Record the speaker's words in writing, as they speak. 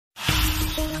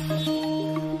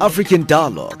African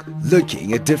Dialogue,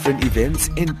 looking at different events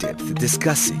in depth,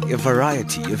 discussing a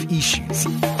variety of issues.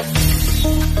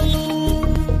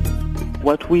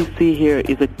 What we see here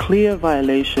is a clear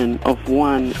violation of,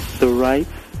 one, the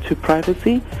rights to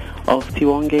privacy of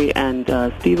Tiwonge and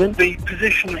Stephen. The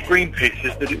position of Greenpeace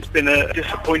is that it's been a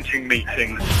disappointing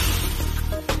meeting.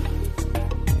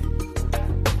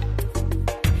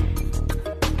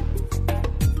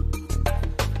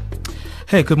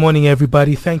 Hey, good morning,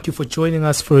 everybody. Thank you for joining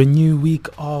us for a new week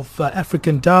of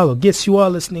African Dialogue. Yes, you are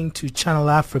listening to Channel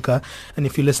Africa, and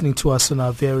if you're listening to us on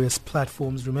our various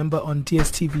platforms, remember on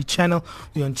DSTV channel,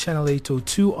 we're on channel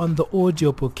 802 on the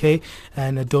audio bouquet,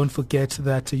 and don't forget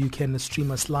that you can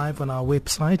stream us live on our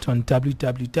website on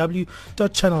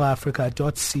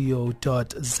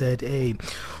www.channelafrica.co.za.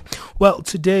 Well,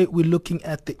 today we're looking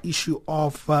at the issue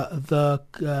of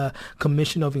the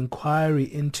Commission of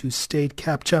Inquiry into State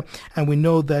Capture, and we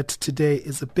know that today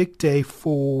is a big day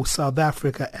for South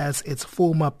Africa as its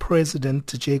former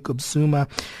president, Jacob Zuma,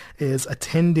 is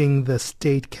attending the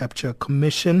State Capture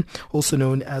Commission, also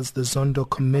known as the Zondo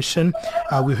Commission.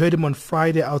 We heard him on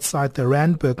Friday outside the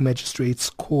Randburg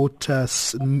Magistrate's Court,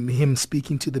 him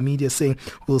speaking to the media saying,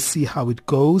 we'll see how it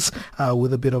goes,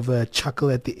 with a bit of a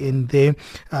chuckle at the end there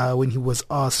when he was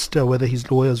asked whether his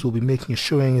lawyers will be making a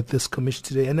showing at this commission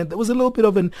today. And there was a little bit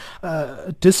of a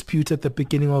dispute at the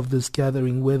beginning of this gathering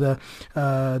whether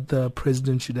the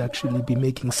president should actually be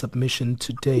making submission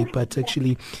today, but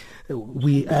actually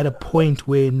we at a point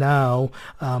where now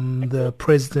the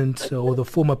president or the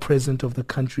former president of the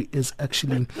country is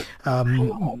actually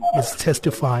is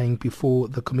testifying before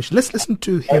the commission. Let's listen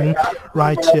to him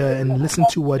right here and listen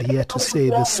to what he had to say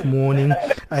this morning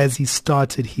as he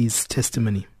started his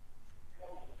testimony.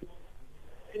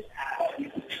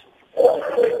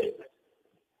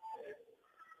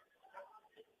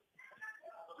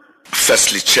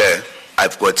 Firstly, Chair,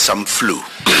 I've got some flu,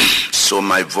 so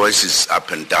my voice is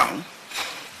up and down.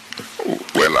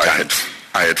 Well, I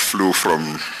had flu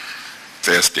from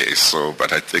Thursday,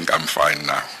 but I think I'm fine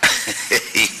now.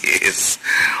 Yes.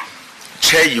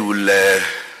 Chair, you will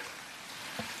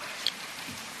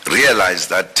realize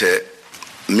that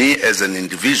me as an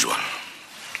individual,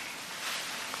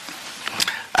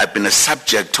 I've been a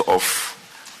subject of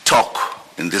talk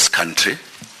in this country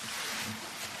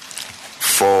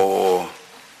for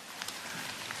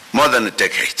more than a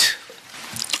decade.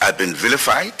 I've been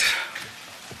vilified,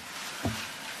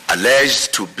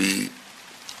 alleged to be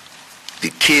the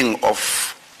king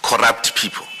of corrupt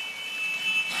people.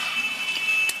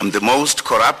 I'm the most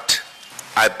corrupt.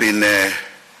 I've been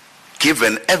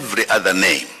given every other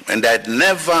name, and I'd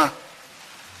never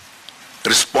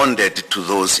responded to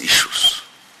those issues.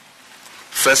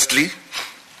 Firstly,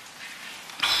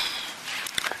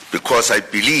 because I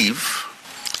believe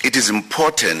it is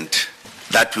important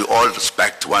that we all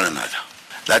respect one another,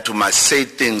 that we must say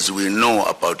things we know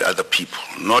about other people,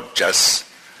 not just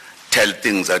tell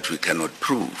things that we cannot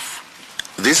prove.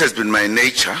 This has been my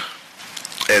nature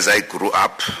as I grew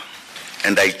up,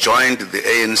 and I joined the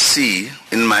ANC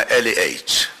in my early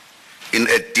age. In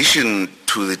addition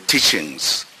to the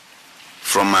teachings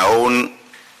from my own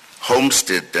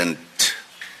homestead and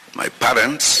my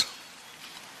parents,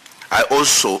 I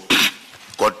also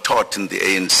got taught in the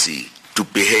ANC to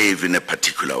behave in a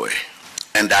particular way.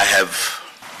 And I have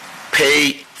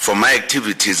paid for my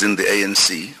activities in the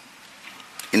ANC,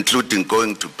 including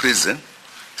going to prison,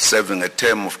 serving a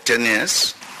term of 10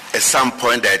 years. At some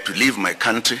point I had to leave my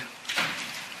country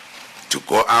to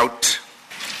go out,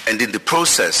 and in the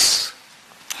process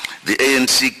the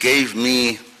ANC gave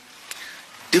me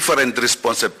different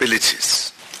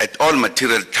responsibilities at all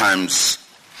material times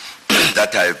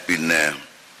that I have been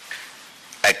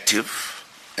active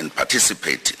and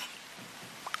participating.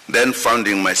 Then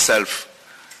finding myself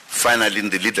finally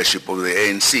in the leadership of the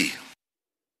ANC.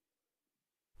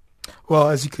 Well,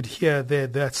 as you could hear there,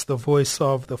 that's the voice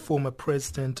of the former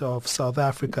president of South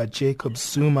Africa, Jacob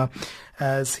Zuma,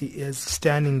 as he is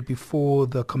standing before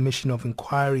the Commission of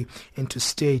Inquiry into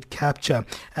State Capture.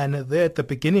 And there at the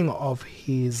beginning of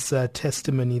his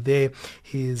testimony there,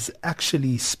 he's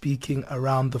actually speaking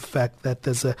around the fact that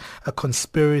there's a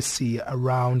conspiracy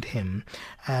around him.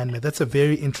 And that's a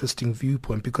very interesting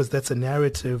viewpoint, because that's a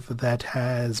narrative that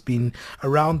has been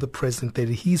around the president, that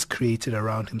he's created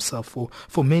around himself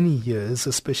for many years,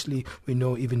 especially we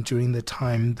know even during the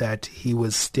time that he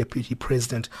was deputy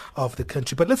president of the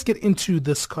country. But let's get into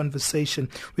this conversation.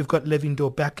 We've got Levy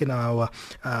Ndou back in our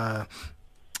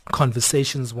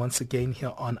conversations once again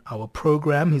here on our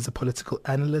program. He's a political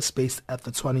analyst based at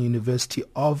the Tshwane University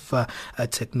of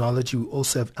Technology. We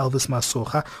also have Elvis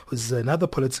Masoga, who's another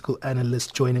political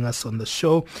analyst, joining us on the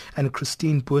show. And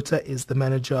Christine Botha is the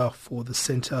manager for the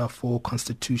Center for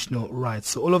Constitutional Rights.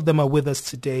 So all of them are with us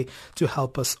today to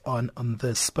help us on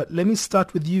this. But let me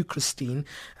start with you, Christine,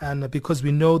 and because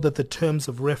we know that the terms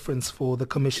of reference for the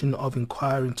Commission of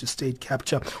Inquiry into State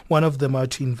Capture, one of them are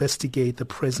to investigate the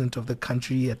president of the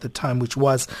country at the time, which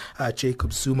was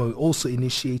Jacob Zuma. We also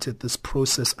initiated this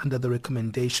process under the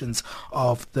recommendations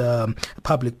of the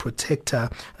public protector.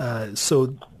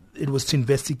 So it was to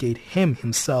investigate him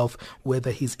himself, whether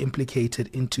he's implicated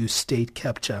into state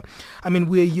capture. I mean,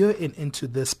 we're a year into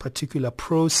this particular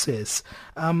process.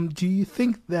 Do you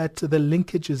think that the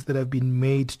linkages that have been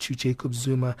made to Jacob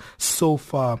Zuma so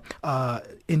far are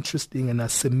interesting and are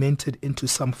cemented into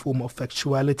some form of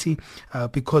factuality?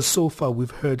 Because so far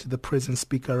we've heard the president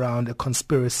speak around a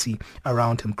conspiracy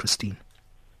around him, Christine.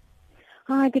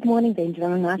 Hi, good morning,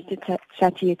 Benjamin. Nice to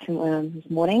chat to you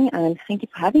this morning, and thank you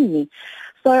for having me.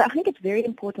 So I think it's very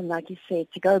important, like you said,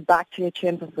 to go back to the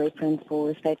terms of reference for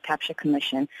the State Capture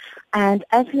Commission. And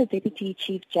as the Deputy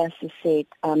Chief Justice said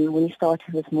when he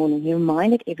started this morning, he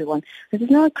reminded everyone this is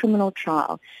not a criminal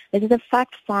trial. This is a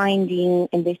fact-finding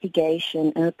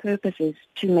investigation, and the purpose is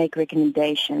to make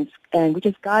recommendations, and which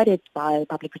is guided by the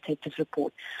Public Protector's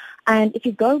report. And if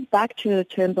you go back to the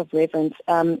terms of reference,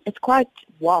 it's quite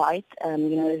wide.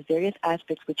 There's various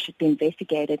aspects which should be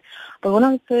investigated. But one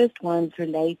of the first ones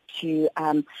relate to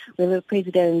whether the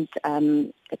President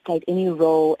played any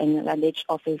role in the alleged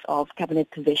office of cabinet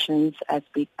positions, as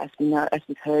we've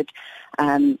heard,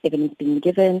 evidence being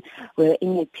given, were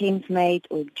any attempts made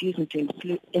or inducement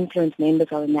to influence members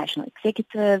of the National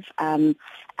Executive,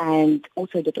 and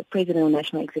also did the President or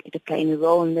National Executive play any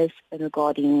role in this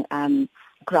regarding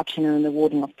corruption and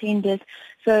awarding of tenders.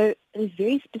 So there's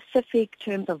very specific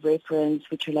terms of reference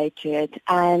which relate to it.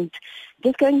 And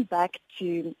just going back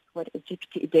to what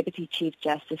Deputy Chief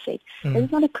Justice said, this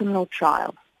is not a criminal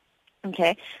trial.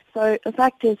 Okay, so the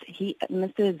fact is,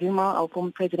 Mr. Zuma, our former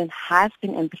president, has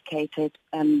been implicated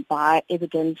by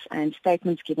evidence and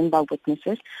statements given by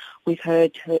witnesses. We've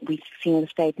seen the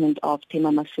statement of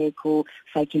Tema Maseko,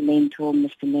 Faki Mentor,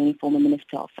 Mr. Nene, former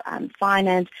Minister of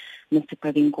Finance, Mr.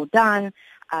 Pravin Gordhan,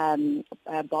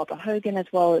 Barbara Hogan as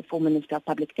well, former Minister of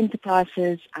Public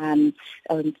Enterprises,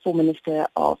 former Minister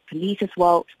of Police as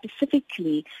well,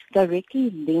 specifically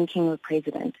directly linking the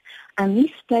president. And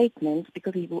these statements,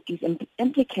 because he is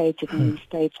implicated in these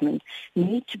statements,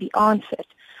 need to be answered.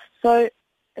 So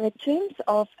in terms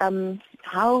of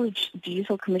how the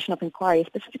Judicial Commission of Inquiry is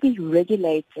specifically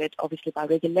regulated, obviously by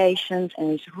regulations and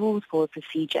there's rules for a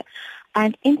procedure,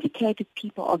 and implicated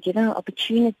people are given an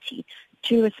opportunity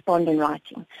to respond in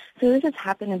writing. So this has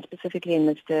happened specifically in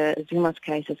Mr. Zuma's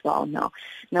case as well now.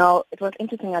 Now, it was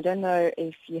interesting, I don't know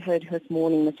if you heard this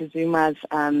morning, Mr. Zuma's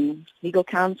legal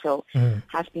counsel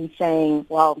has been saying,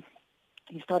 well,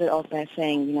 he started off by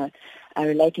saying,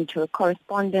 relating to a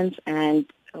correspondence, and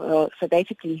so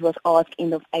basically he was asked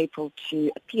end of April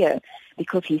to appear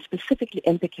because he's specifically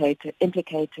implicated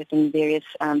in various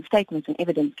statements and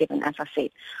evidence given, as I said.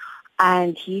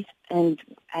 And his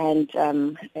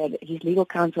legal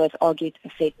counsel has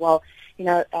said, well,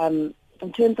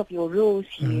 in terms of your rules,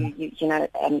 you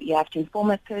have to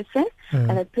inform a person,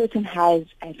 and that person has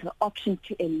an option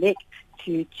to elect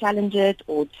to challenge it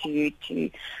or to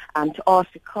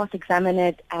ask to cross-examine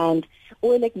it,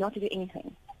 or elect not to do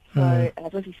anything. So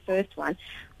that was his first one.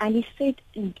 And he said,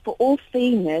 for all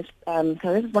fairness, so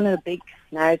this is one of the big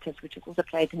narratives which is also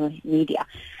played in the media,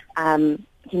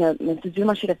 Mr.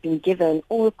 Zuma should have been given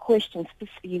all the questions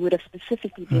he would have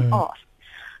specifically been asked.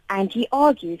 And he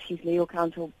argues, his legal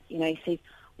counsel, he says,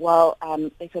 well,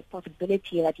 there's a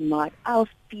possibility that he might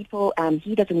oust people.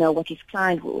 He doesn't know what his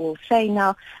client will say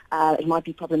now. It might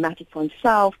be problematic for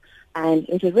himself, and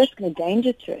there's a risk and a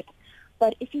danger to it.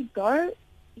 But if you go,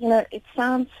 it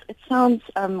sounds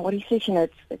what he says,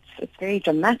 it's very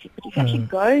dramatic. But if you actually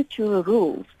go to the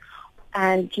rules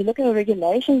and you look at the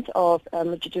regulations of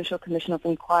the Judicial Commission of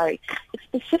Inquiry, it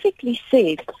specifically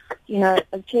says,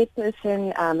 a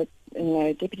chairperson,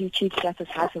 Deputy Chief Justice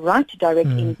has a right to direct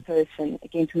any person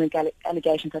against whom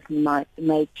allegations have been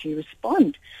made to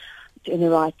respond in the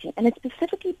writing. And it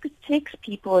specifically protects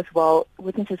people as well,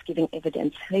 witnesses giving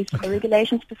evidence. The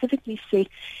regulation specifically said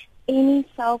any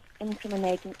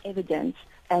self-incriminating evidence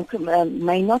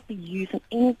may not be used in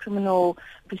any criminal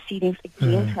proceedings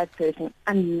against that person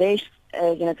unless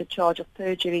the charge of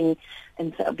perjury,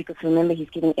 and so, because remember he's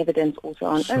giving evidence also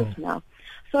on oath now.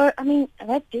 So,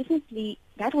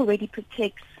 that already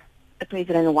protects a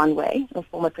president in one way, a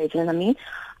former president, I mean.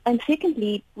 And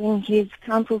secondly, when his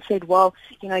counsel said, well,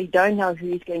 you don't know who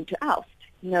he's going to oust,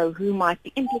 who might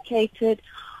be implicated.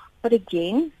 But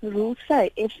again, the rules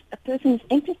say if a person is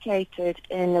implicated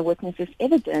in a witness's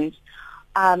evidence,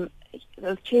 the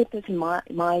chairperson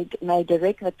may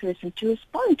direct that person to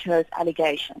respond to those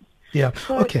allegations. Yeah,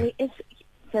 so okay.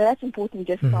 So that's important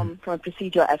just from a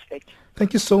procedural aspect.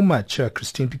 Thank you so much,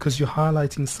 Christine, because you're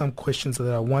highlighting some questions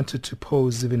that I wanted to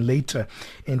pose even later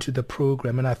into the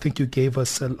program. And I think you gave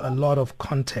us a lot of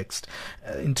context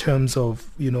in terms of,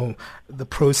 the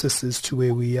processes to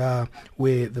where we are,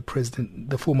 where the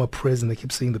former president, I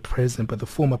keep saying the president, but the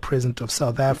former president of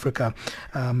South Africa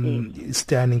is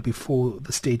standing before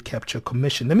the State Capture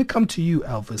Commission. Let me come to you,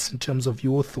 Elvis, in terms of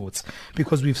your thoughts,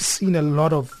 because we've seen a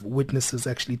lot of witnesses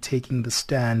actually taking the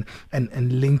stand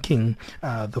and linking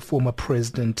the former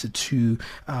president to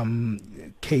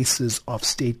cases of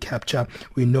state capture.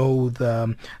 We know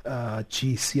the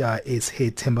GCIS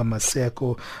head Themba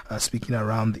Maseko speaking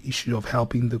around the issue of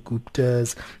helping the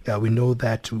Guptas. We know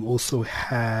that we also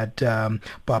had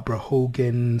Barbara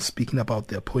Hogan speaking about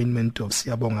the appointment of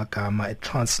Siyabonga Gama at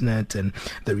Transnet and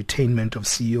the retainment of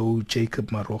CEO Jacob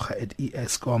Maroga at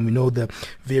ESCOM. We know the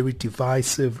very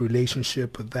divisive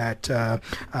relationship that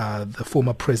the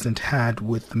former president had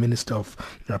with the Minister of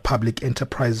Public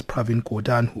Enterprise, Pravin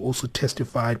Gordhan, who also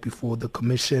testified before the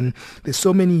commission. There's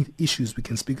so many issues we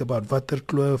can speak about: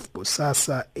 Waterkloof,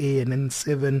 Bosasa,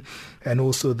 ANN7, and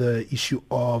also the issue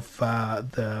of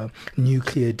the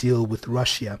nuclear deal with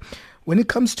Russia. When it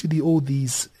comes to all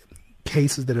these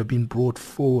cases that have been brought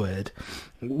forward,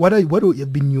 what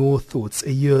have been your thoughts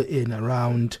a year in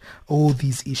around all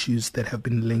these issues that have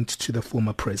been linked to the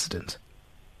former president?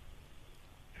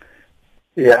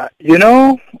 Yeah,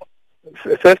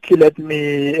 firstly, let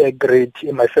me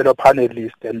greet my fellow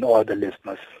panelists and all the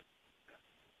listeners.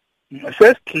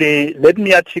 Firstly, let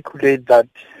me articulate that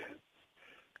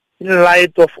in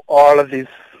light of all of these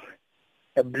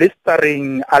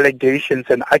blistering allegations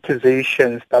and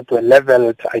accusations that were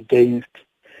leveled against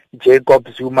Jacob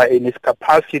Zuma in his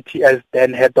capacity as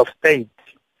then head of state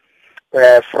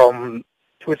from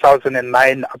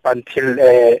 2009 up until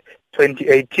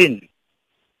 2018,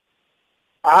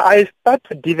 I start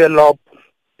to develop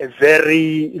a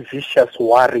very vicious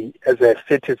worry as a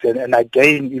citizen, and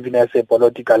again, even as a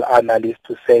political analyst,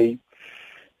 to say,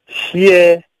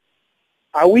 here,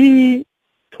 are we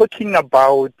talking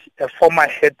about a former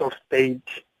head of state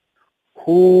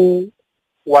who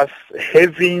was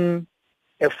having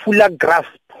a fuller grasp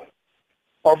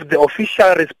of the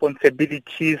official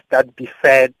responsibilities that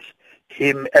befed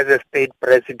him as a state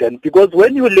president? Because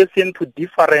when you listen to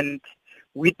different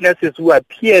witnesses who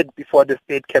appeared before the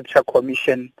State Capture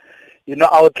Commission,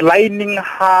 outlining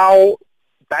how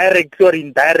directly or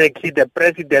indirectly the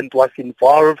president was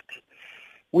involved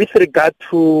with regard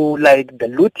to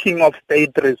the looting of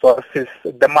state resources,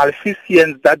 the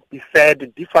malfeasance that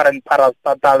befed different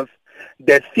parastatals,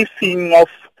 the thieving of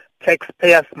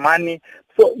taxpayers' money.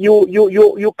 So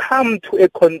you come to a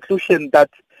conclusion that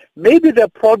maybe the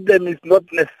problem is not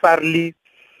necessarily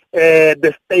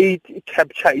the state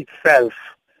capture itself,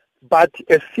 but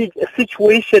a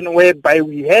situation whereby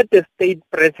we had a state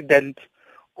president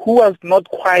who was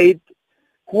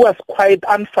quite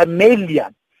unfamiliar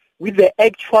with the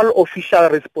actual official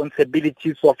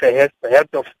responsibilities of a head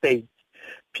of state.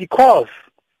 Because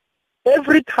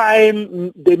every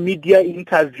time the media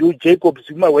interviewed Jacob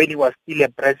Zuma when he was still a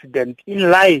president,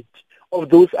 in light of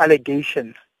those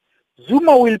allegations,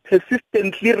 Zuma will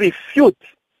persistently refute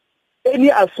any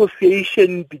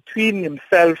association between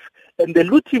himself and the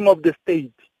looting of the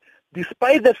state,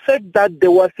 despite the fact that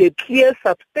there was a clear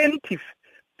substantive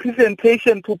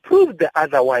presentation to prove the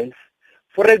otherwise.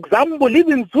 For example,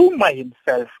 even Zuma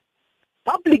himself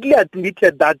publicly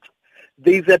admitted that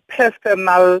there is a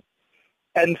personal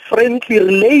and friendly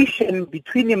relation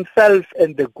between himself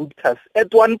and the Guptas.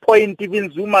 At one point,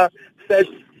 even Zuma said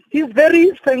he's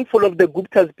very thankful of the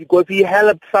Guptas because he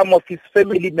helped some of his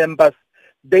family members.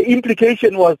 The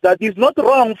implication was that it's not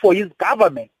wrong for his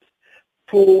government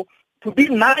to be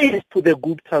nice to the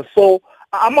Guptas. So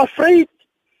I'm afraid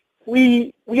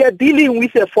we are dealing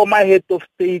with a former head of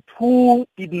state who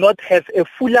did not have a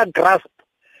fuller grasp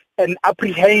and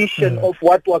apprehension of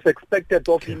what was expected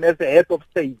of him as a head of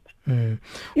state.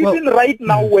 Even right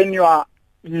now, when you are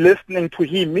listening to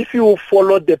him, if you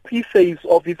follow the preface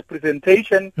of his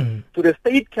presentation to the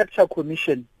State Capture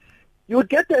Commission, you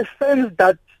get a sense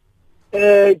that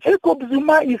Jacob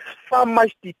Zuma is far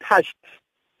much detached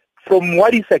from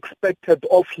what is expected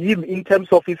of him in terms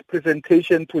of his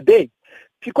presentation today.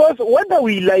 Because whether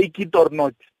we like it or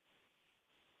not,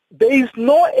 there is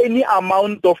no any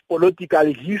amount of political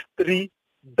history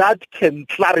that can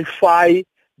clarify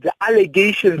the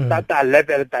allegations that are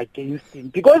leveled against him.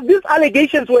 Because these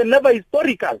allegations were never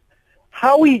historical.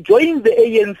 How he joined the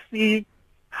ANC,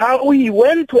 how he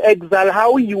went to exile,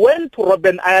 how he went to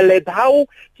Robben Island, how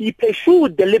he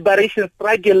pursued the liberation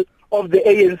struggle of the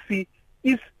ANC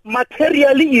is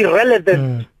materially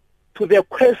irrelevant to the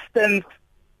questions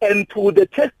and to the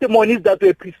testimonies that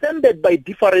were presented by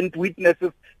different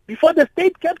witnesses before the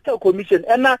State Capture Commission.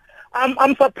 And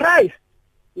I'm surprised.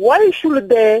 Why should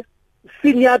the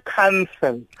senior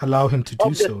counsel allow him to do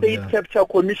of the so, State Capture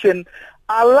Commission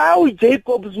allow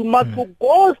Jacob Zuma to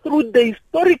go through the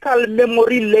historical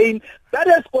memory lane that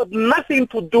has got nothing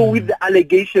to do with the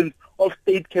allegations of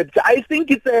state capture? I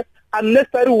think it's an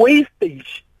unnecessary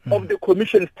wastage of the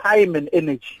Commission's time and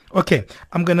energy. Okay,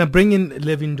 I'm going to bring in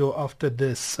Levy Ndou after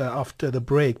this, after the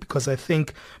break, because I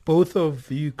think both of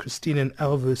you, Christine and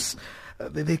Elvis,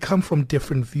 they come from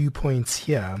different viewpoints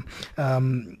here.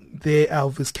 There,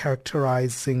 Elvis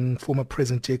characterizing former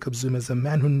President Jacob Zuma as a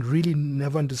man who really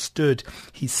never understood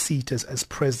his seat as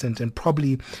president and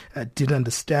probably didn't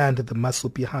understand the muscle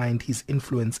behind his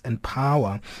influence and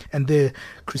power. And there,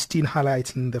 Christine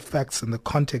highlighting the facts and the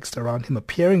context around him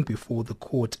appearing before the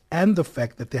court and the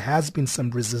fact that there has been some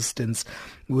resistance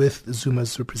with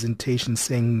Zuma's representation,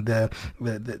 saying the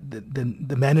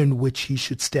manner in which he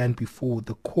should stand before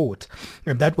the court.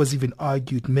 And that was even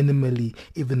argued minimally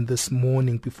even this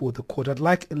morning before the court. I'd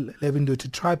like Levy Ndou to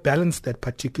try balance that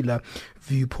particular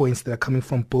viewpoints that are coming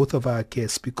from both of our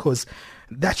guests, because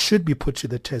that should be put to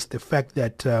the test. The fact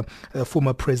that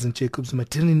former President Jacob Zuma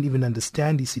didn't even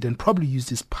understand his seat and probably used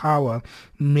his power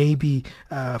maybe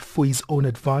for his own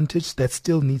advantage, that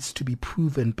still needs to be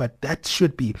proven, but that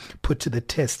should be put to the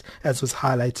test, as was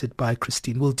highlighted by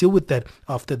Christine. We'll deal with that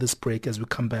after this break as we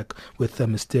come back with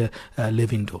Mr.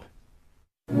 Levy Ndou.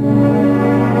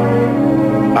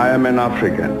 I am an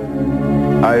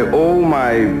African. I owe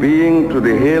my being to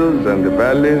the hills and the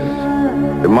valleys,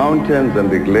 the mountains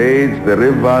and the glades, the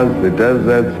rivers, the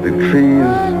deserts, the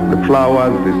trees, the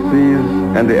flowers, the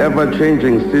seas, and the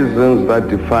ever-changing seasons that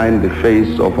define the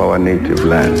face of our native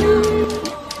land.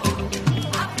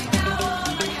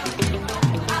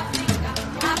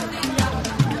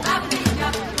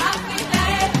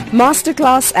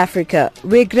 Masterclass Africa,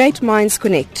 where great minds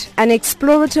connect, an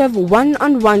explorative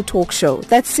one-on-one talk show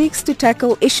that seeks to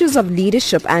tackle issues of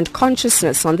leadership and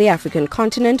consciousness on the African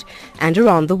continent and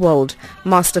around the world.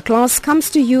 Masterclass comes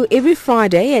to you every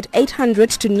Friday at 800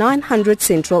 to 900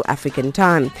 Central African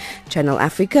Time. Channel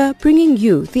Africa, bringing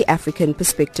you the African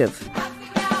perspective.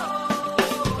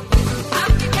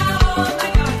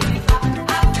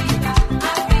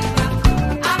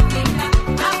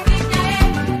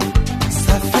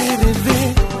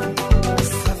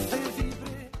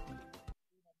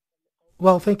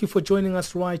 Well, thank you for joining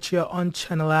us right here on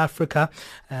Channel Africa.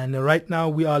 And right now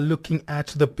we are looking at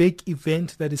the big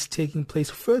event that is taking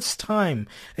place. First time,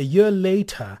 a year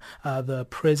later, the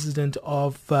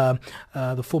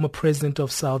former president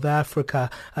of South Africa,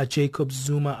 Jacob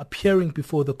Zuma, appearing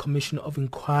before the Commission of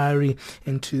Inquiry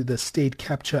into the state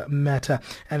capture matter.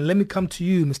 And let me come to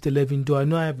you, Mr. Levy Ndou. I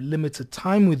know I have limited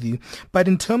time with you, but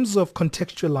in terms of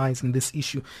contextualizing this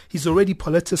issue, he's already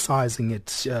politicizing it,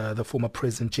 the former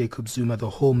president Jacob Zuma, the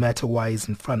whole matter why he's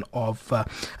in front of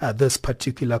this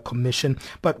particular commission.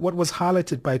 But what was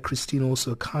highlighted by Christine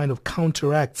also kind of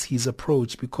counteracts his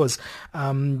approach, because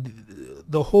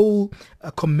the whole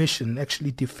commission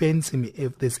actually defends him.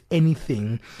 If there's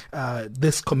anything,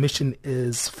 this commission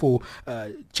is for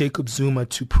Jacob Zuma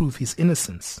to prove his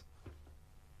innocence.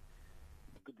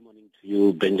 Good morning to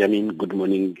you, Benjamin. Good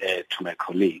morning to my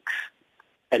colleagues.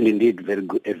 And indeed, a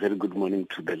very good morning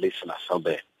to the listeners out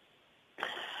there.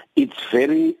 It's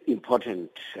very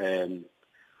important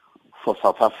for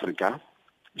South Africa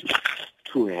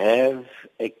to have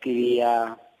a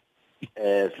clear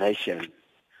version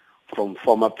from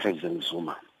former President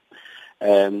Zuma.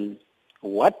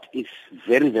 What is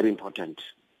very, very important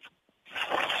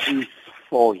is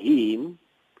for him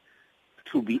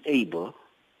to be able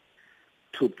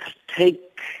to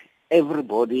take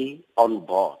everybody on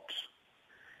board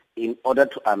in order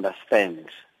to understand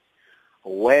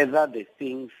whether the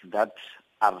things that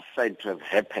are said to have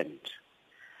happened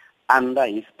under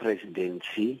his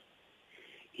presidency,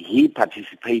 he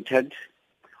participated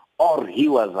or he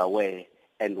was aware,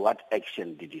 and what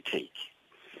action did he take.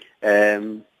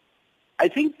 I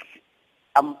think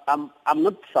I'm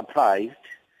not surprised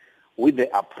with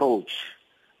the approach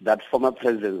that former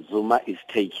President Zuma is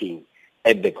taking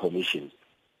at the commission.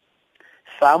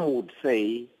 Some would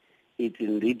say it's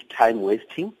indeed time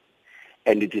wasting,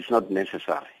 and it is not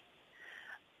necessary.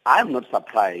 I'm not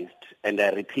surprised, and I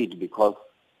repeat, because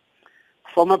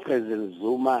former President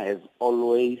Zuma has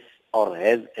always or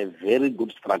has a very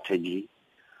good strategy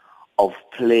of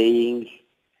playing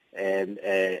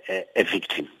a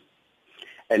victim.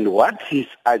 And what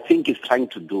I think he's trying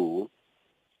to do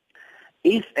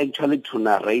is actually to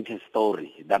narrate a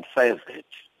story that says that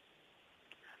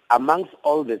amongst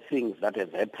all the things that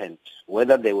have happened,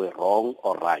 whether they were wrong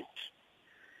or right,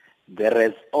 there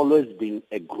has always been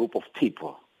a group of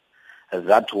people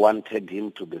that wanted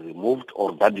him to be removed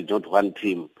or that did not want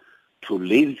him to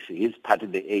lead his party,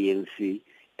 the ANC,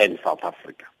 and South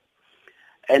Africa.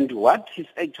 And what he's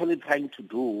actually trying to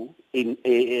do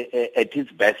at his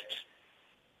best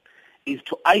is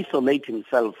to isolate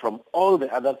himself from all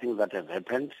the other things that have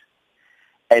happened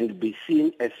and be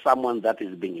seen as someone that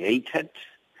is being hated,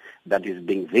 that is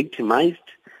being victimized,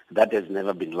 that has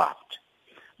never been loved.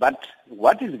 But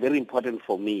what is very important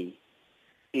for me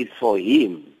is for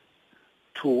him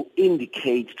to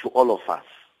indicate to all of us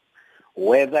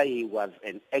whether he was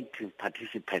an active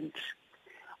participant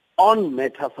on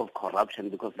matters of corruption,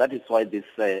 because that is why this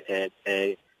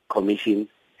commission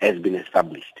has been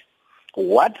established.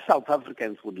 What South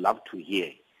Africans would love to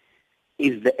hear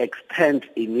is the extent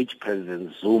in which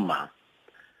President Zuma's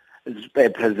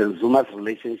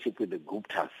relationship with the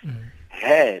Guptas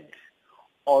had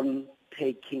on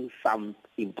taking some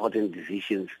important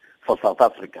decisions for South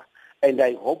Africa. And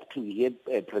I hope to hear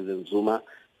President Zuma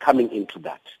coming into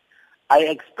that. I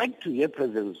expect to hear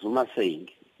President Zuma saying,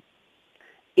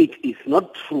 it is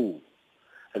not true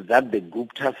that the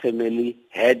Gupta family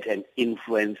had an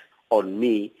influence on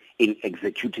me in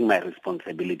executing my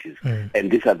responsibilities.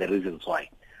 And these are the reasons why.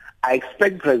 I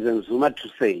expect President Zuma to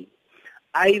say,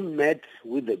 I met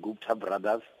with the Gupta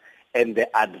brothers and they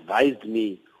advised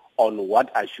me on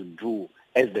what I should do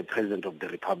as the President of the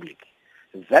Republic.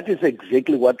 That is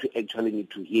exactly what we actually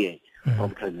need to hear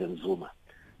from President Zuma.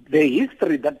 The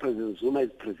history that President Zuma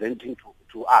is presenting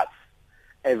to us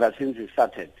ever since he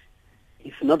started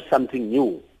is not something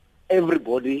new.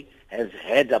 Everybody has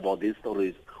heard about these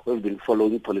stories. We've been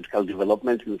following political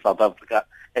developments in South Africa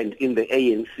and in the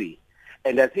ANC.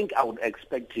 And I think I would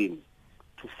expect him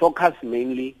to focus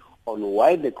mainly on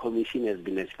why the commission has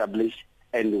been established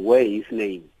and where his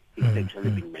name is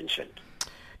actually being mentioned.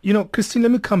 You know, Christine,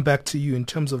 let me come back to you in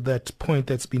terms of that point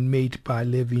that's been made by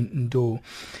Levy Ndou.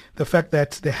 The fact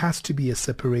that there has to be a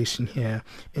separation here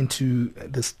into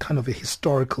this kind of a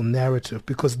historical narrative,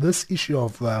 because this issue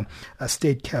of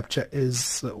state capture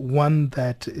is one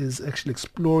that is actually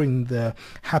exploring the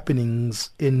happenings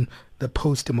in the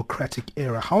post-democratic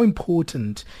era. How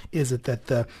important is it that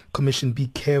the commission be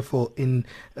careful in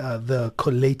the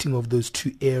collating of those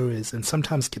two areas? And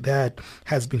sometimes that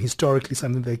has been historically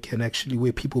something that can actually,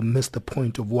 where people miss the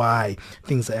point of why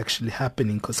things are actually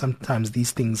happening, because sometimes these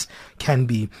things can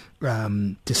be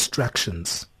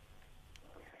distractions.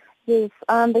 Yes,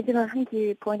 but I think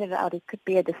you pointed out it could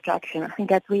be a distraction. I think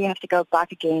that we have to go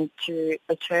back again to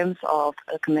the terms of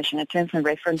the commission, the terms and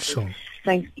references,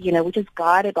 saying, which is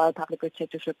guided by the Public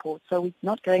Protector's report. So we're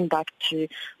not going back to,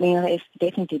 there's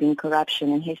definitely been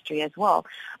corruption in history as well,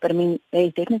 but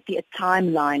there's definitely a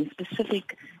timeline,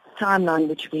 specific timeline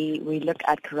which we look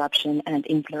at corruption and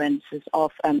influences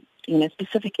of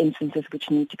specific instances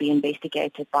which need to be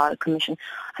investigated by the commission.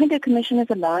 I think the commission is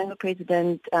allowing the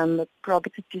president the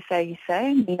prerogative to say as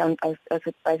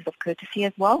a basis of courtesy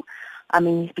as well.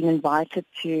 He's been invited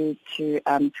to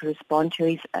respond to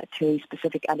his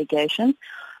specific allegations.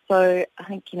 So I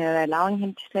think they're allowing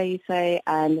him to say,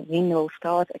 and then they'll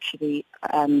start actually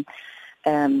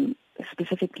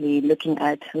specifically looking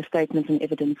at the statements and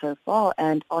evidence so far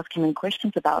and asking him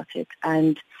questions about it.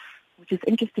 And which is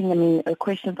interesting.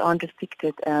 Questions aren't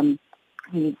restricted.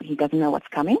 He doesn't know what's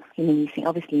coming. He's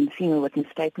obviously seen the witness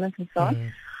statements and so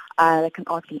on. They can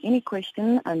ask him any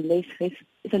question unless there's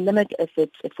a limit if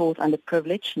it falls under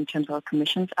privilege in terms of our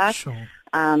Commissions Act.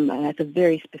 And it's a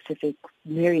very specific,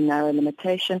 very narrow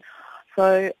limitation.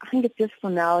 So I think it's just for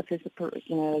now, it's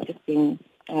just being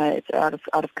it's out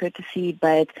of courtesy.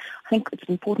 But I think it's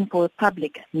important for the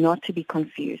public not to be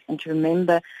confused and to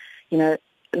remember,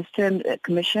 this term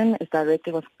commission is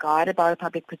directed, was guided by the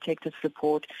Public Protector's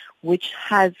report, which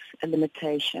has a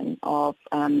limitation of,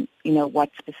 what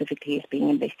specifically is being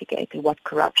investigated, what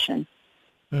corruption.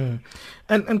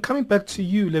 And coming back to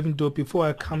you, Levy Ndou, before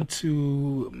I come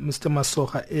to Mr.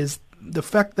 Masoga, is the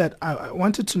fact that I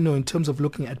wanted to know in terms of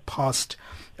looking at past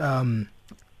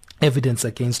evidence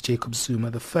against Jacob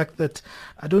Zuma. The fact that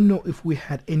I don't know if we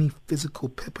had any physical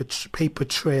paper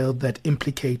trail that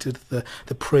implicated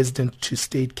the president to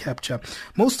state capture.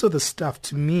 Most of the stuff,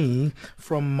 to me,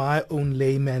 from my own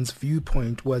layman's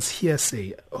viewpoint, was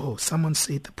hearsay. Oh, someone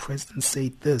said the president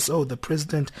said this. Oh, the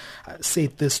president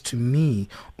said this to me.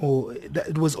 Or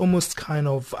it was almost kind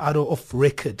of out of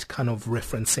record kind of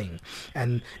referencing.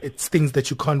 And it's things that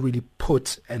you can't really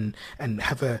put and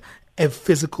have a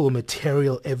physical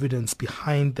material evidence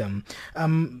behind them.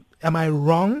 Am I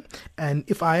wrong? And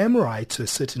if I am right to a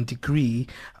certain degree,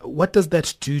 what does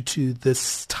that do to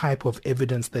this type of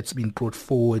evidence that's been brought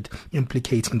forward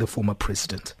implicating the former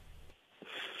president?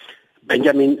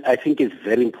 Benjamin, I think it's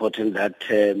very important that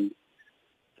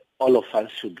all of us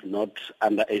should not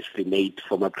underestimate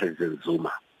former President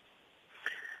Zuma.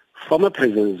 Former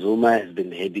President Zuma has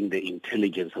been heading the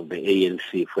intelligence of the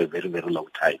ANC for a very, very long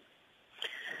time.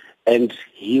 And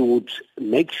he would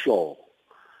make sure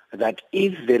that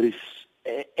if there is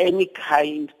any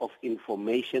kind of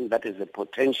information that has a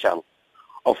potential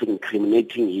of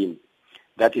incriminating him,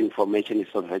 that information is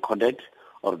not recorded,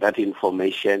 or that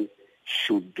information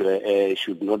should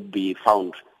not be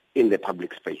found in the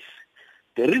public space.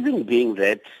 The reason being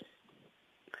that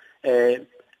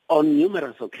on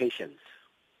numerous occasions,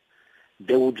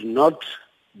 there would not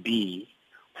be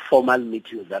formal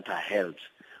meetings that are held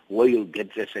where you'll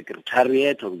get the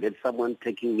secretariat or get someone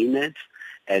taking minutes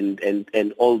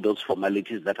and all those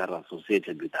formalities that are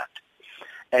associated with that.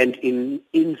 And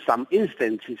in some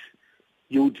instances,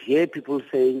 you would hear people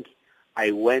saying,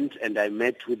 I went and I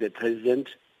met with the president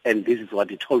and this is what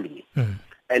he told me. Mm.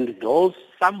 And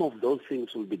some of those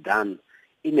things will be done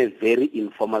in a very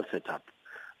informal setup.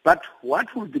 But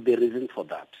what would be the reason for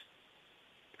that?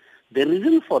 The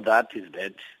reason for that is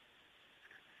that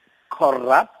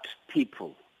corrupt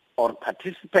people or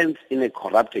participants in a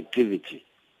corrupt activity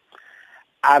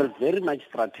are very much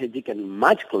strategic and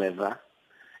much clever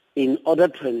in order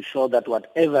to ensure that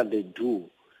whatever they do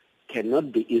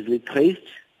cannot be easily traced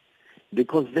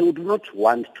because they would not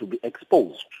want to be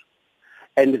exposed.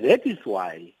 And that is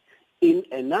why in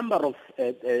a number of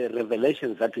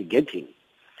revelations that we're getting,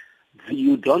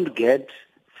 you don't get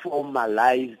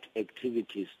formalized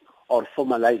activities or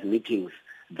formalized meetings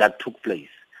that took place.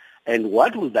 And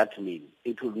what will that mean?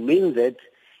 It will mean that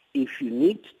if you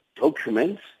need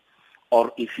documents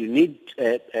or if you need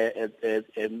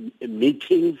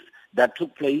meetings that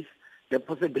took place, the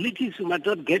possibilities you might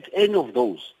not get any of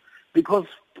those. Because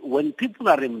when people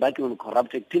are embarking on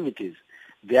corrupt activities,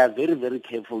 they are very, very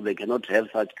careful. They cannot have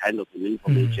such kind of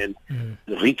information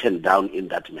written down in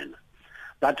that manner.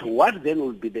 But what then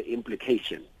will be the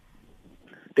implication?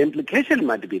 The implication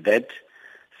might be that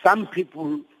some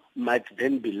people might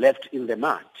then be left in the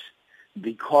mud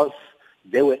because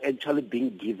they were actually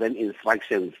being given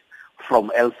instructions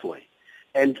from elsewhere.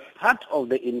 And part of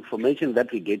the information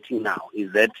that we're getting now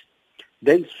is that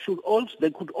there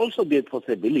could also be a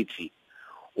possibility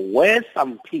where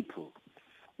some people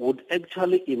would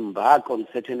actually embark on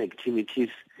certain activities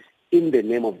in the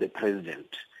name of the president.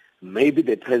 Maybe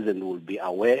the president will be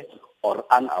aware or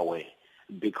unaware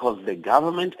because the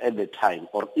government at the time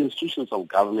or institutions of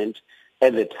government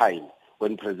at the time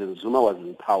when President Zuma was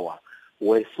in power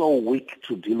were so weak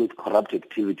to deal with corrupt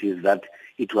activities that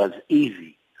it was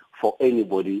easy for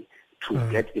anybody to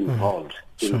get involved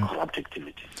in corrupt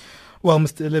activities. Well,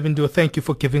 Mr. Levy Ndou, thank you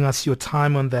for giving us your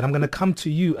time on that. I'm going to come to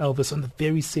you, Elvis, on the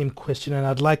very same question, and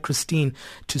I'd like Christine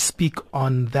to speak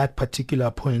on that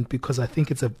particular point because I think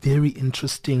it's a very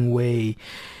interesting way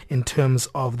in terms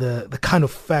of the kind of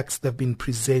facts that have been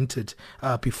presented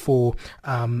before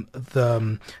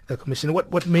the commission.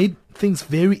 What made things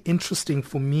very interesting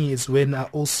for me is when I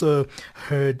also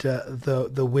heard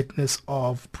the witness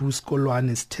of Bruce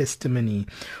Koloane's testimony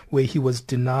where he was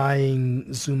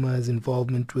denying Zuma's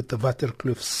involvement with the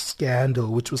Waterkloof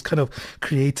scandal, which was kind of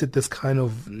created this kind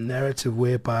of narrative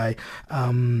whereby,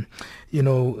 are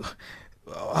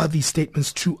these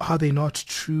statements true? Are they not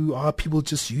true? Are people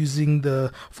just using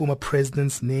the former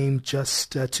president's name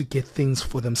just to get things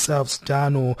for themselves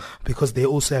done, or because they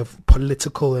also have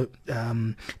political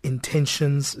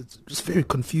intentions? It's very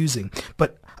confusing.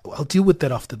 But I'll deal with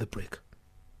that after the break.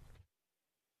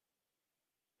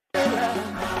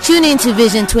 Tune in to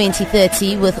Vision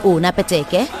 2030 with Ona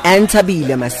Pateke and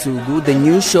Tabile Masugu, the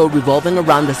new show revolving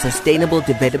around the Sustainable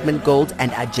Development Goals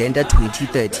and Agenda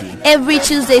 2030. Every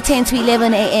Tuesday 10 to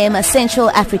 11 a.m. Central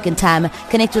African Time.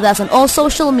 Connect with us on all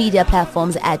social media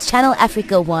platforms at Channel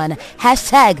Africa 1,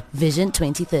 #Vision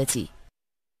 2030.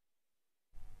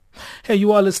 Hey,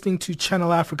 you are listening to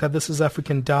Channel Africa. This is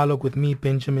African Dialogue with me,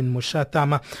 Benjamin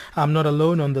Mushatama. I'm not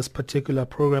alone on this particular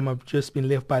program. I've just been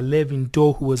left by Levy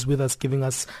Ndou, who was with us giving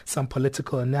us some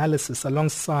political analysis.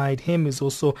 Alongside him is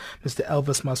also Mr.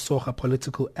 Elvis Masoga,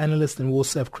 political analyst, and we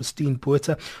also have Christine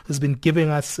Botha, who's been giving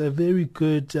us a very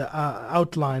good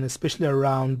outline, especially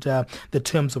around the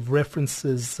terms of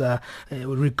references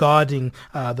regarding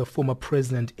the former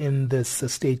president in this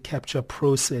state capture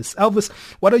process. Elvis,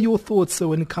 what are your thoughts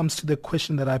when it comes to the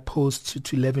question that I posed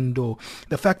to Levy Ndou?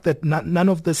 The fact that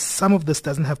some of this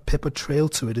doesn't have paper trail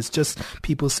to it. It's just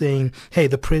people saying, hey,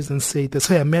 the president said this.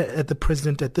 Hey, I met the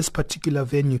president at this particular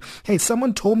venue. Hey,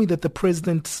 someone told me that the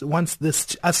president wants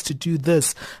us to do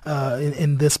this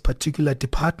in this particular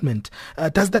department.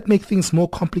 Does that make things more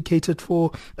complicated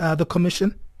for the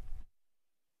commission?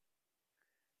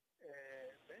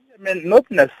 Benjamin, not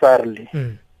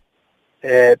necessarily.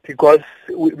 Because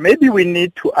maybe we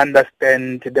need to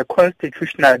understand the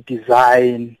constitutional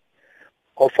design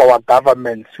of our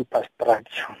government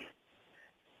superstructure.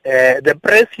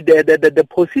 The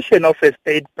position of a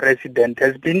state president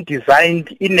has been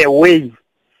designed in a way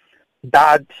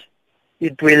that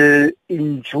it will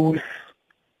induce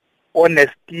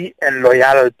honesty and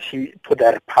loyalty to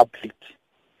the republic.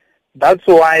 That's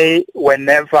why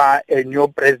whenever a new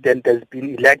president has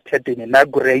been elected and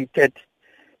inaugurated,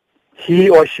 he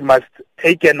or she must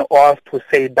take an oath to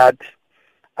say that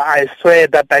I swear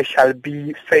that I shall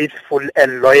be faithful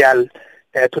and loyal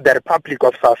to the Republic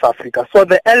of South Africa. So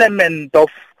the element of,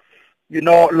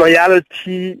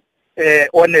 loyalty,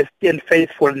 honesty and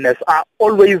faithfulness are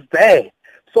always there.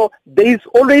 So there is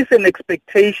always an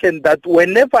expectation that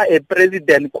whenever a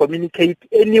president communicates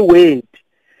any word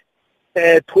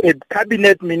to a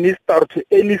cabinet minister or to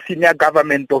any senior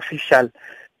government official,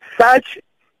 such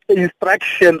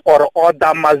instruction or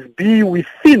order must be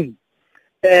within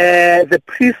the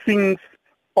precincts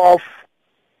of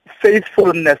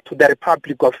faithfulness to the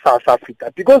Republic of South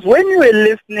Africa. Because when you are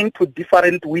listening to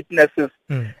different witnesses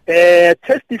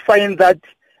testifying that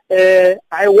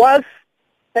I was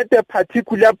at a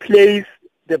particular place,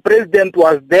 the president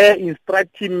was there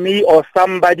instructing me or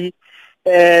somebody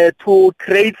to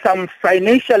create some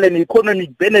financial and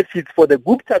economic benefits for the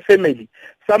Gupta family.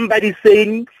 Somebody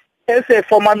saying, as a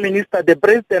former minister, the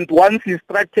president once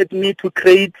instructed me to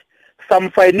create some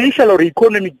financial or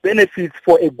economic benefits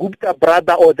for a Gupta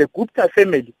brother or the Gupta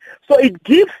family. So it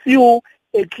gives you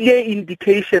a clear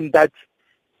indication that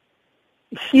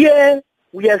here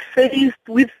we are faced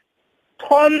with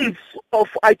tons of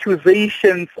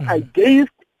accusations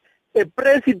against a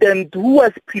president who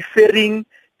was preferring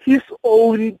his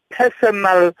own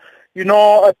personal,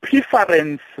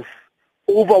 preferences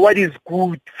over what is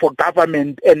good for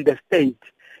government and the state.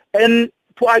 And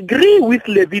to agree with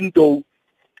Levy Ndou,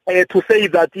 to say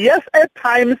that yes, at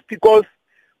times, because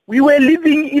we were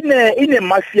living in a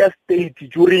mafia state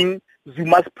during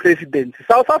Zuma's presidency.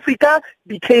 South Africa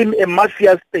became a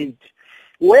mafia state,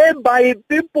 whereby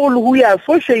people who are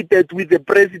associated with the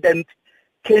president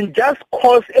can just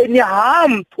cause any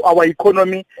harm to our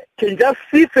economy, can just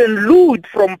thief and loot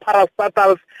from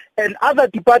parastatals and other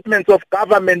departments of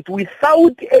government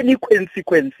without any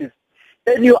consequences.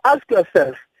 And you ask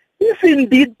yourself, if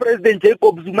indeed President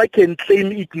Jacob Zuma can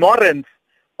claim ignorance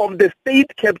of the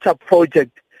state capture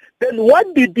project, then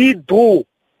what did he do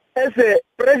as a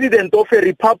president of a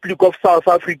Republic of South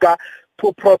Africa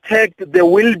to protect the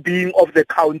well-being of the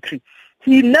country?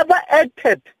 He never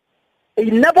acted. He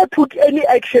never took any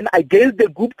action against the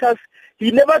Guptas.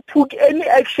 He never took any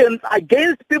actions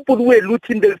against people who were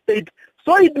looting the state.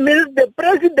 So it means the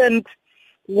president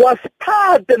was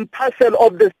part and parcel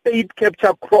of the state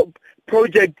capture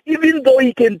project, even though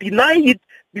he can deny it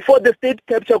before the State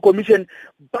Capture Commission.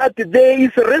 But there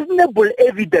is reasonable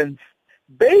evidence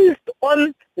based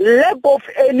on lack of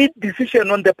any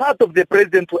decision on the part of the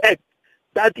president to act,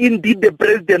 that indeed the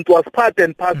president was part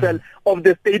and parcel of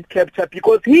the state capture,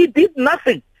 because he did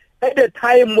nothing at a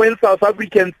time when South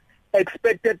Africans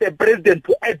expected the president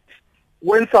to act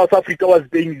when South Africa was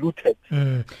being looted.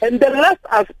 And the last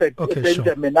aspect,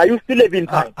 Benjamin, are you still having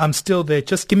time? I'm still there.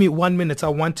 Just give me 1 minute. I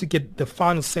want to get the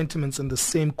final sentiments on the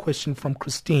same question from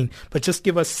Christine, but just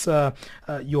give us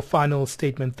your final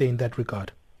statement there in that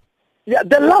regard. Yeah,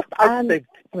 the last aspect.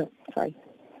 Sorry.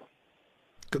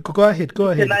 Go ahead. Go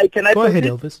ahead. Can I go ahead,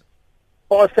 Elvis.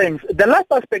 Oh, thanks. The last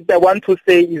aspect I want to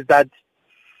say is that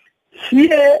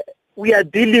here we are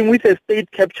dealing with a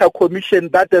state capture commission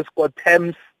that has got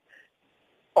terms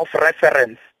of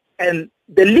reference. And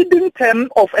the leading term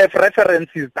of reference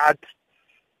is that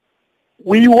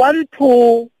we want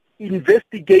to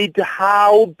investigate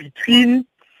how between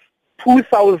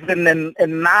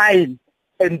 2009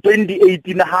 and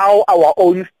 2018 how our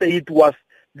own state was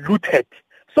looted.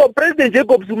 So President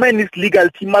Jacob Zuma and his legal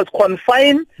team must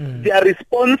confine their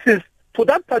responses to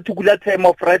that particular term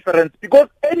of reference, because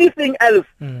anything else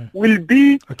will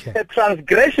be a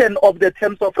transgression of the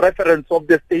terms of reference of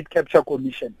the State Capture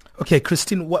Commission. Okay,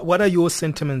 Christine, what are your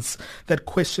sentiments? That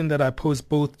question that I posed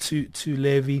both to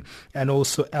Levy and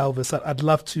also Elvis, I'd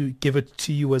love to give it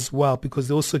to you as well, because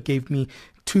they also gave me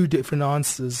two different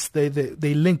answers.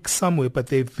 They link somewhere, but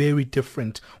they're very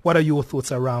different. What are your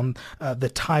thoughts around the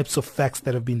types of facts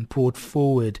that have been brought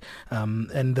forward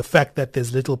and the fact that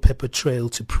there's little paper trail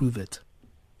to prove it?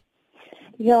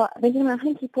 Yeah, Benjamin, I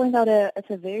think you point out it's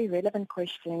a very relevant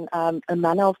question, a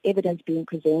manner of evidence being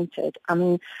presented. I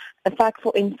mean, a fact,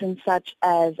 for instance, such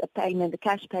as a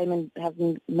cash payment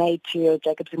having made to a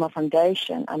Jacob Zuma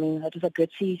Foundation. I mean, that was a good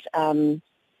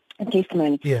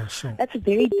testimony. Yeah, sure. That's a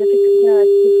very difficult...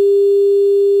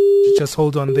 Just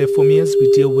hold on there for me as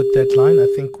we deal with that line. I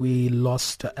think we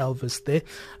lost Elvis there,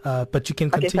 but you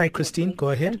can continue, Christine. Go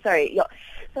ahead. I'm sorry. Yeah.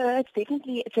 So it's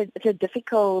definitely a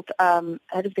difficult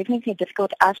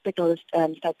aspect of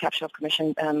the State Capture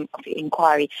Commission of the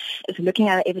inquiry is looking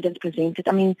at evidence presented.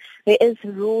 I mean, there is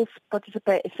rules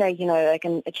say, you know, like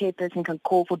a chairperson can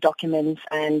call for documents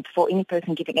and for any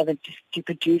person giving evidence to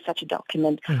produce such a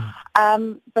document.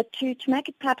 But to make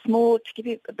it perhaps more, to give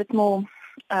you a bit more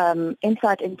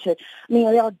insight into, I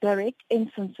mean, there are direct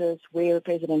instances where the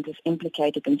president is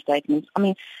implicated in statements. I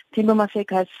mean, Botha Manager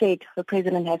has said the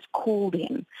president has called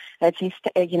him. That he,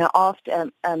 you know,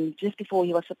 after just before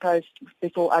he was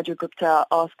before Ajay Gupta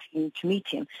asked him to meet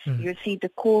him, he received a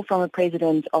call from the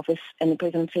president's office, and the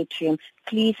president said to him,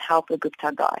 "Please help the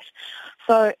Gupta guys."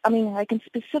 So, I mean, I can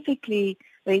specifically.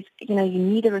 You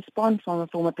need a response from a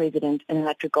former president in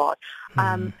that regard.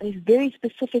 There's very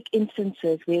specific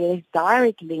instances where there's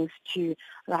direct links to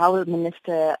how the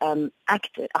minister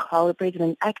acted, how the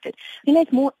president acted. I think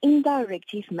it's more indirect,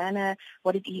 his manner,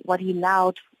 what he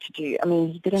allowed to do. I mean,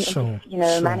 he didn't,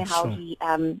 how he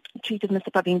treated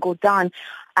Mr. Pravin Gordhan,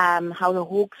 how the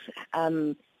Hawks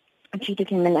treated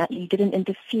him, and he didn't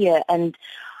interfere. And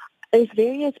there's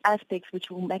various aspects which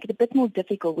will make it a bit more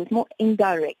difficult, with more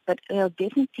indirect, but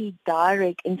definitely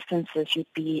direct instances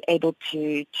you'd be able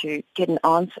to get an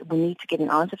answer. We need to get an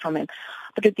answer from him.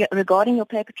 But regarding your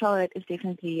paper trail, it is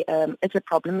definitely it's a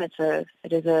problem. It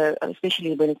is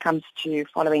especially when it comes to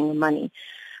following money,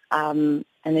 and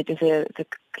it is a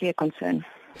clear concern.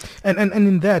 And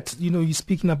in that, you're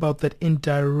speaking about that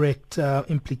indirect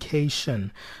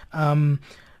implication.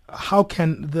 How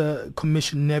can the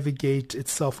Commission navigate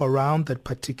itself around that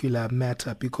particular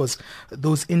matter? Because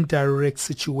those indirect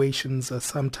situations are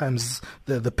sometimes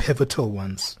the pivotal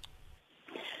ones.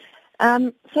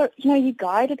 So, you're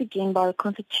guided again by the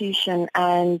Constitution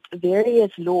and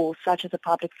various laws, such as the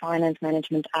Public Finance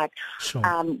Management Act,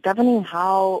 governing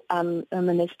how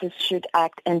ministers should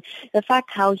act, and the fact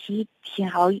how he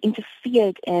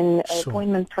interfered in the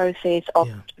appointment process of,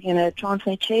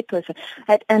 Transnet chairperson.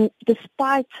 And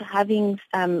despite having,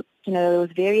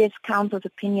 various council's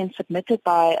opinions submitted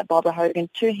by Barbara Hogan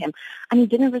to him, and he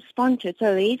didn't respond to it. So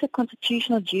there is a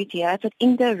constitutional duty. It's an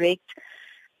indirect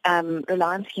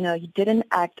reliance, he didn't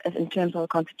act as in terms of the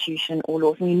Constitution or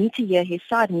laws, and you need to hear his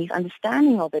side and his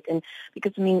understanding of it. And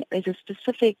because, there's a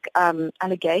specific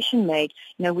allegation made,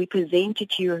 we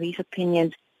presented you these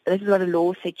opinions, this is what the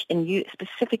law said, and you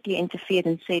specifically interfered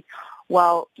and said,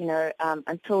 well,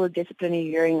 until the disciplinary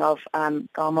hearing of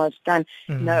Gama is done,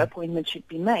 no appointment should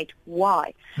be made.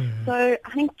 Why? So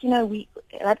I think,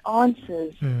 that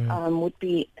answers would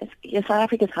be, South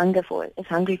Africa's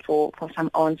hungry for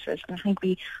some answers. And I think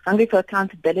we're hungry for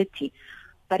accountability.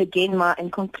 But again,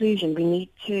 in conclusion, we need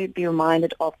to be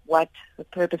reminded of what the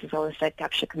purposes of the State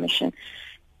Capture Commission.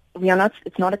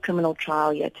 It's not a criminal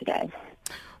trial yet today.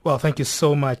 Well, thank you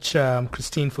so much,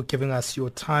 Christine, for giving us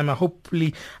your time.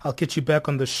 Hopefully, I'll get you back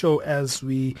on the show as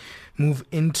we move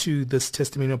into this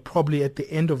testimony, or probably at the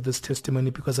end of this testimony,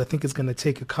 because I think it's going to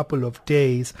take a couple of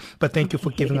days. But thank you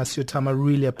for giving us your time. I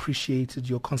really appreciated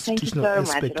your constitutional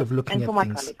aspect of looking at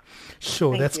things.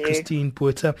 Sure, that's Christine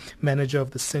Botha, Manager of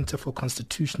the Center for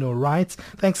Constitutional Rights.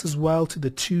 Thanks as well to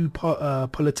the two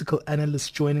political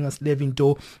analysts joining us, Levy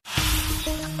Ndou.